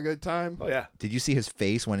having a good time. Oh yeah. Did you see his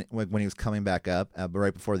face when he was coming back up,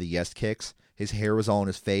 right before the yes kicks? His hair was all in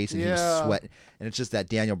his face, and he was Yeah. sweating. And it's just that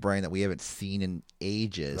Daniel Bryan that we haven't seen in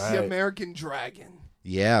ages. Right. The American Dragon.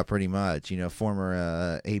 Yeah, pretty much.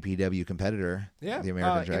 Former APW competitor. Yeah. The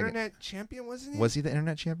American Dragon. Internet champion, wasn't he? Was he the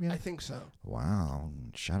internet champion? I think so. Wow!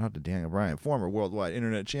 Shout out to Daniel Bryan, former worldwide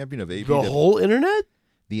internet champion of APW. The whole internet?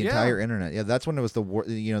 The Yeah. entire internet. Yeah, that's when it was the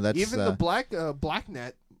that's Even the black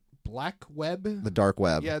web. the dark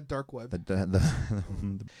web. Yeah, dark web.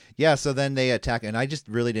 Yeah. So then they attack, and I just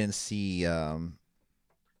really didn't see. I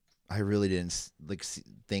really didn't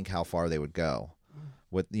think how far they would go.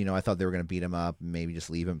 With I thought they were going to beat him up, and maybe just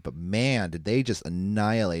leave him. But man, did they just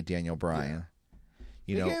annihilate Daniel Bryan?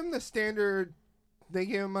 They gave him the standard. They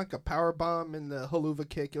gave him like a power bomb and the haluva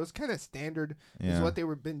kick. It was kind of standard. Is Yeah. what they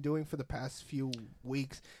were been doing for the past few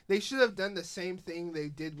weeks. They should have done the same thing they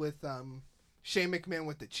did with Shane McMahon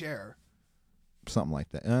with the chair. Something like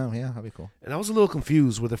that. Oh yeah, that'd be cool. And I was a little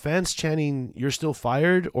confused. Were the fans chanting, "You're still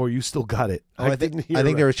fired," or "You still got it"? I think didn't hear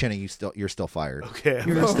they right. were chanting, "You're still fired." Okay.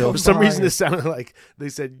 You're still For some reason, fired. it sounded like they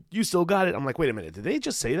said, "You still got it." I'm like, wait a minute. Did they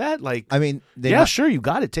just say that? Like, I mean, they yeah, might- sure, you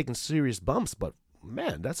got it, taking serious bumps, but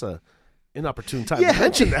man, that's a inopportune time Yeah. to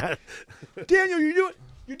mention that. Daniel, you're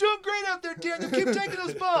doing great out there, Daniel. Keep taking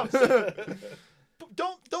those bumps.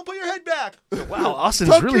 Don't put your head back. Wow, Austin's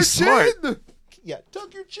Tuck really your smart. chin! Yeah,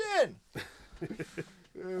 tuck your chin.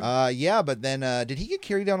 Yeah, but then did he get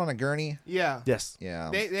carried down on a gurney? Yeah. Yes. Yeah.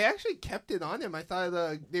 They actually kept it on him. I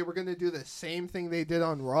thought they were going to do the same thing they did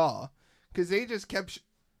on Raw, because they just kept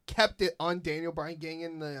it on Daniel Bryan getting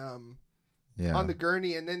in the yeah. on the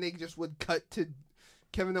gurney, and then they just would cut to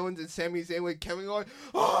Kevin Owens and Sami Zayn with Kevin going,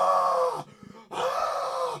 ah,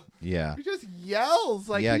 ah! Yeah. He just yells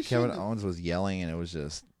like Yeah, he Kevin shouldn't- Owens was yelling, and it was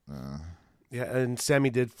just. Yeah, and Sammy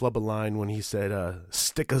did flub a line when he said,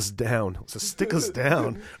 "Stick us down." It was a "stick us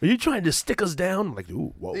down." Are you trying to stick us down? I'm like,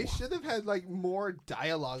 ooh, whoa. They should have had like more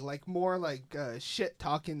dialogue, like more like shit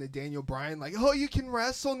talking to Daniel Bryan, like, "Oh, you can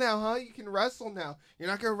wrestle now, huh? You can wrestle now. You're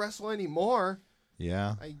not gonna wrestle anymore."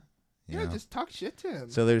 Yeah. Yeah, just talk shit to him.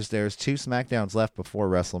 So there's 2 SmackDowns left before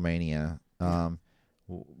WrestleMania.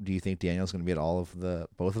 Do you think Daniel's going to be at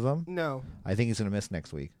both of them? No, I think he's going to miss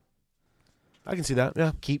next week. I can see that.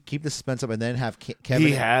 Yeah. Keep the suspense up, and then have Kevin.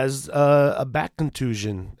 He has a back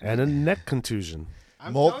contusion and a neck contusion.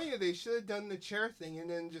 I'm Mul- telling you, they should have done the chair thing and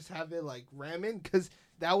then just have it like ram in, because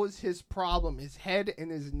that was his problem, his head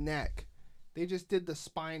and his neck. They just did the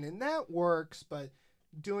spine, and that works, but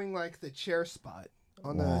doing like the chair spot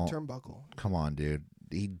on Well- the turnbuckle. Come on, dude.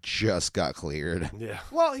 He just got cleared. Yeah.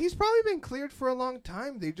 Well, he's probably been cleared for a long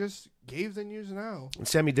time. They just gave the news now. And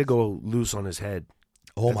Sammy did go loose on his head.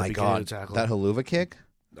 Oh At the my beginning God, of the tackle. that haluva kick!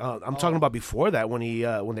 I'm talking about before that when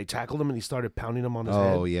they tackled him and he started pounding him on his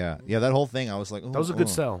head. Oh yeah, that whole thing. I was like, That was a good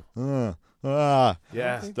sell. Yeah, I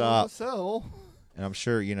Yeah. think Stop. that was a sell. and I'm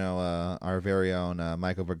sure our very own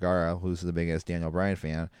Michael Vergara, who's the biggest Daniel Bryan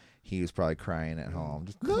fan, he was probably crying at home.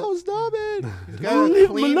 Just, no, stop it. He's got to Leave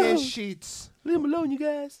him clean alone. his sheets. Leave him alone, you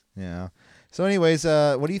guys. Yeah. So, anyways,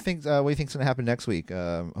 what do you think? What do you think's going to happen next week,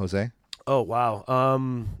 Jose? Oh wow.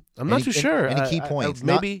 I'm not too sure. Any key points?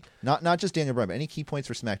 Maybe. Not just Daniel Bryan, but any key points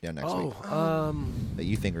for SmackDown next week that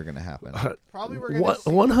you think are going to happen? Probably we're going to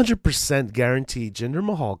see 100% guaranteed Jinder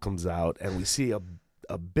Mahal comes out and we see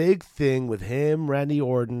a big thing with him, Randy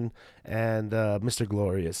Orton, and Mr.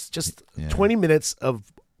 Glorious. Just 20 minutes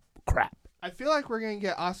of crap. I feel like we're going to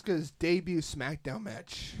get Asuka's debut SmackDown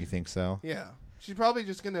match. You think so? Yeah. She's probably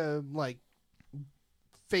just going to, like,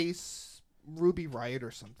 face Ruby Riott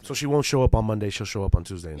or something. So she won't show up on Monday. She'll show up on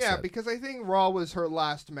Tuesday instead. Yeah, because I think Raw was her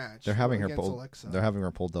last match. They're having her against pull. Alexa. They're having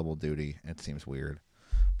her pull double duty. It seems weird.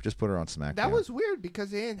 Just put her on SmackDown. That was weird because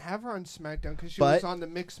they didn't have her on SmackDown because she But- was on the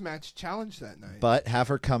Mixed Match Challenge that night. But have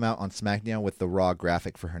her come out on SmackDown with the Raw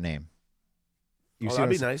graphic for her name. You see That'd what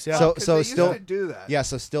be I'm saying? nice. Yeah. So 'Cause so they still used to do that. yeah.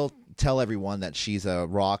 So still tell everyone that she's a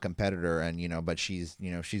Raw competitor, and but she's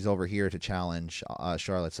she's over here to challenge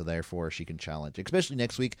Charlotte, so therefore she can challenge, especially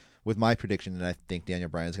next week with my prediction that I think Daniel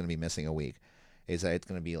Bryan is going to be missing a week. Is that it's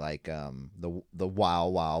going to be like the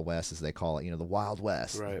Wild Wild West, as they call it, the Wild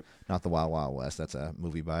West, Right. Not the Wild Wild West. That's a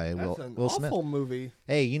movie by That's an Will Smith. awful movie.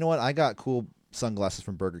 Hey, you know what? I got cool sunglasses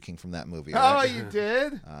from Burger King from that movie. Oh, all right? you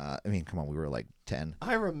did? I mean, come on, we were like 10.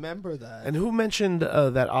 I remember that. And who mentioned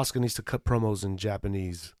that Asuka needs to cut promos in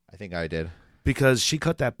Japanese? I think I did. because she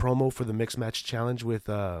cut that promo for the mixed match challenge with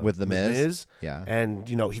The Miz. Yeah. and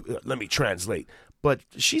let me translate, but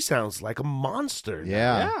she sounds like a monster.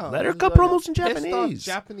 Yeah. Let her it was cut like promos in a pissed off Japanese.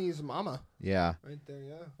 Japanese mama. Yeah. Right there,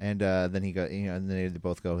 yeah. And then he got, and then they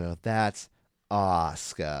both go, that's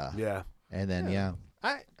Asuka. Yeah. And then, yeah.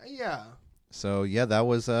 Yeah. So, yeah, that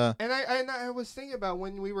was, And I was thinking about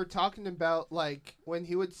when we were talking about, like, when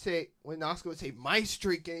Asuka would say my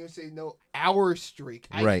streak and he would say no, our streak.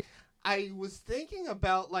 right. I was thinking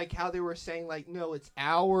about, like, how they were saying, like, no, it's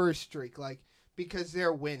our streak, like, because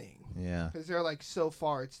they're winning. Yeah. Because they're, like, so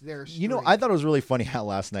far, it's their streak. You know, I thought it was really funny how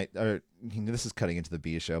last night, this is cutting into the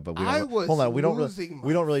B show, but we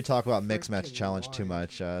don't really talk about mixed match freaking challenge too mind.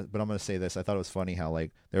 much. But I'm going to say this. I thought it was funny how, like,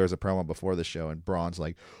 there was a promo before the show and Braun's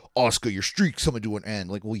like, Asuka, your streak's coming to an end.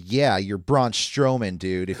 Like, well, yeah, you're Braun Strowman,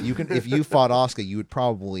 dude. If you fought Asuka, you would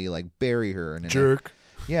probably, like, bury her. And Jerk.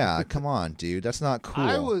 Yeah, come on, dude. That's not cool.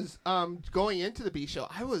 I was going into the B show.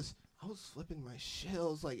 I was flipping my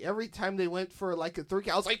shills. Like every time they went for like a 3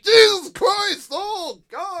 count, I was like, Jesus Christ! Oh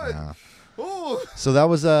God! Yeah. Oh, So that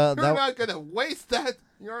was you're not gonna waste that.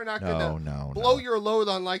 You're not gonna no, blow no. your load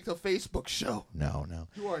on like the Facebook show. No.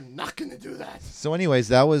 You are not gonna do that. So, anyways,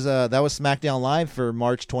 that was SmackDown Live for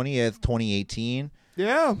March 20th, 2018.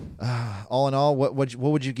 Yeah. All in all, what would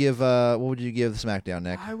you give SmackDown,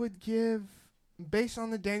 Nick? I would give, based on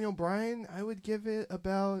the Daniel Bryan, I would give it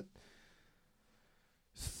about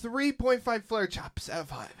 3.5 flare chops out of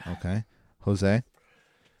 5. Okay, Jose.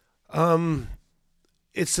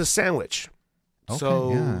 It's a sandwich. Okay,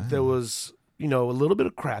 So yeah. there was, a little bit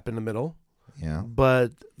of crap in the middle, Yeah.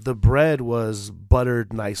 but the bread was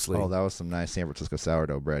buttered nicely. Oh, that was some nice San Francisco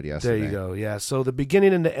sourdough bread There yesterday. you go. Yeah. So the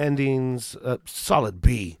beginning and the endings, solid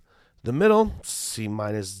B. The middle, C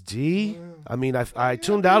minus D. I mean, I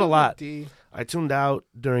tuned out a lot. D. I tuned out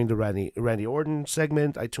during the Randy Orton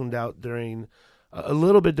segment. I tuned out during a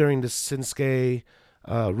little bit during the Shinsuke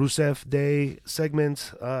Rusev Day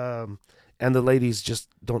segment. And the ladies just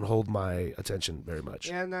don't hold my attention very much.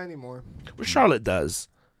 Yeah, not anymore. Well, Charlotte does.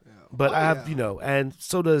 Yeah. But Oh, I have, yeah. and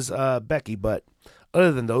so does Becky. But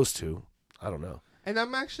other than those two, I don't know. And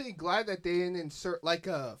I'm actually glad that they didn't insert like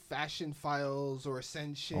Fashion Files or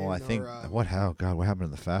Ascension. Oh, I think or, what happened to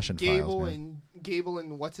the fashion Gable files, man? Gable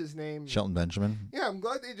and what's his name? Shelton Benjamin. Yeah, I'm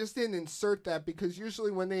glad they just didn't insert that because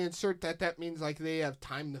usually when they insert that, that means like they have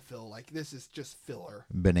time to fill. Like this is just filler.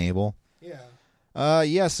 Been able. Yeah.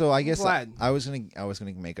 Yeah. So I guess glad. I was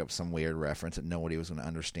gonna make up some weird reference that nobody was gonna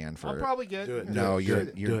understand for. I'll probably get Do it. No, Do you're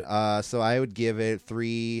it. Do you're. it. So I would give it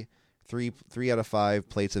three out of 5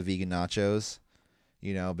 plates of vegan nachos.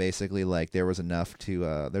 Basically, like there's enough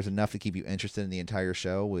to keep you interested in the entire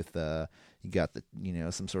show. With you got the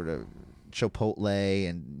some sort of chipotle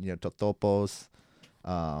and totopos,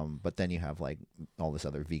 but then you have like all this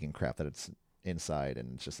other vegan crap that it's inside,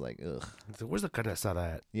 and it's just like ugh. So where's the carne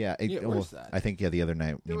asada at? Yeah, where's that? I think the other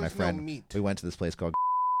night me There and my was no friend meat. we went to this place called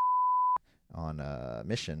on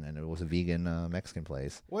Mission, and it was a vegan Mexican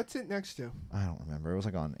place. What's it next to? I don't remember. It was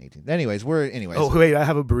like on 18th. Anyways. Oh wait, I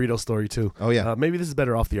have a burrito story too. Oh, yeah. Maybe this is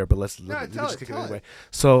better off the air, but let's No, let me tell just it, kick it tell anyway. it.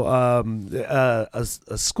 So,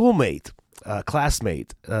 a schoolmate,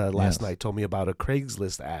 classmate, last Yes. night told me about a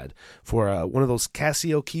Craigslist ad for one of those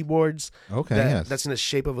Casio keyboards. Okay, That's yes. in the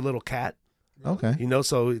shape of a little cat. Okay.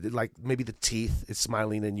 So like maybe the teeth is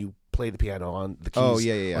smiling, and you play the piano on the keys. Oh,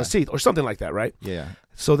 yeah. on his teeth or something like that, right? Yeah.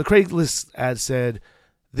 So the Craigslist ad said,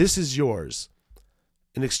 "This is yours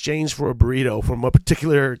in exchange for a burrito from a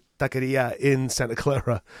particular taqueria in Santa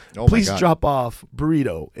Clara. Oh, my Please God. drop off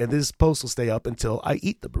burrito, and this post will stay up until I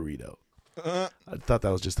eat the burrito." I thought that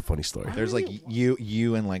was just a funny story. There's like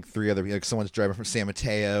you and like 3 other, like someone's driving from San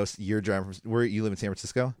Mateo. You're driving from where you live in San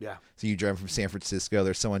Francisco. Yeah. So you drive from San Francisco.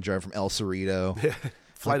 There's someone driving from El Cerrito.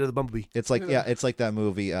 Flight of the Bumblebee. It's like it's like that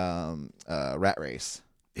movie Rat Race.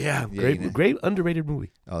 Yeah, Yeah, great underrated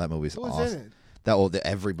movie. Oh, that movie's Who was awesome. in it? That old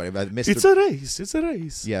everybody. Mr. It's a race. It's a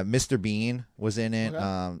race. Yeah, Mr. Bean was in it.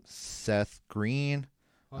 Okay. Seth Green,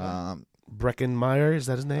 Brecken Meyer, is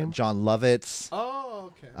that his name? John Lovitz.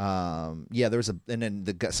 Oh, okay. Yeah, there was and then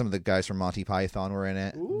some of the guys from Monty Python were in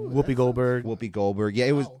it. Whoopi Goldberg. Whoopi Goldberg. Yeah,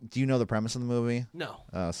 it was. Wow. Do you know the premise of the movie? No.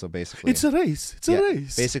 So basically, It's a race. It's a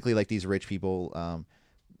race. basically like these rich people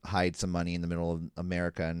hide some money in the middle of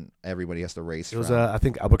America, and everybody has to race. It was, from, I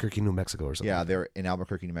think, Albuquerque, New Mexico or something. yeah, they're in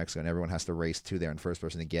Albuquerque, New Mexico, and everyone has to race to there, and first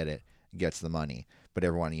person to get it gets the money. But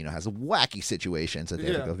everyone, has wacky situations that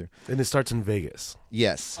they have to go through. And it starts in Vegas.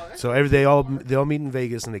 Yes. So they all meet in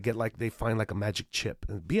Vegas, and they find like a magic chip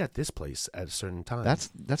and be at this place at a certain time.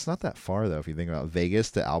 That's not that far though. If you think about Vegas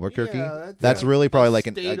to Albuquerque, Yeah, that's really probably like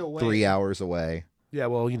state a away. 3 hours away. Yeah,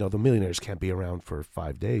 well, the millionaires can't be around for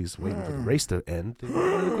 5 days waiting for the race to end. They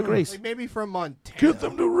want a quick race. Like maybe from Montana. Get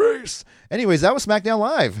them to race. Anyways, that was SmackDown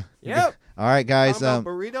Live. Yep. All right, guys. Talking about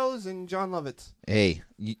burritos and John Lovitz. Hey,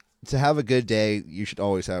 to have a good day, you should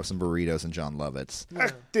always have some burritos and John Lovitz.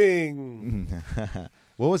 Acting.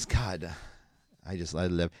 What was God? I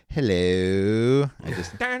love. Hello.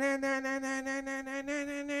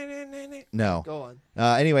 No. Go on.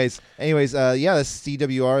 Anyways. Yeah, that's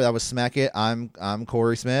CWR. That was Smack It. I'm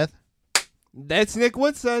Corey Smith. That's Nick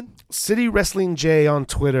Woodson. City Wrestling J on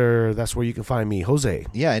Twitter. That's where you can find me, Jose.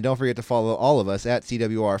 Yeah, and don't forget to follow all of us at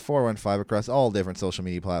CWR415 across all different social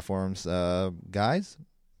media platforms. Guys,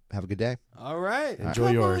 have a good day. All right.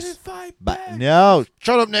 Enjoy yours. Bye. No,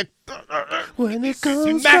 shut up, Nick. When it comes Smack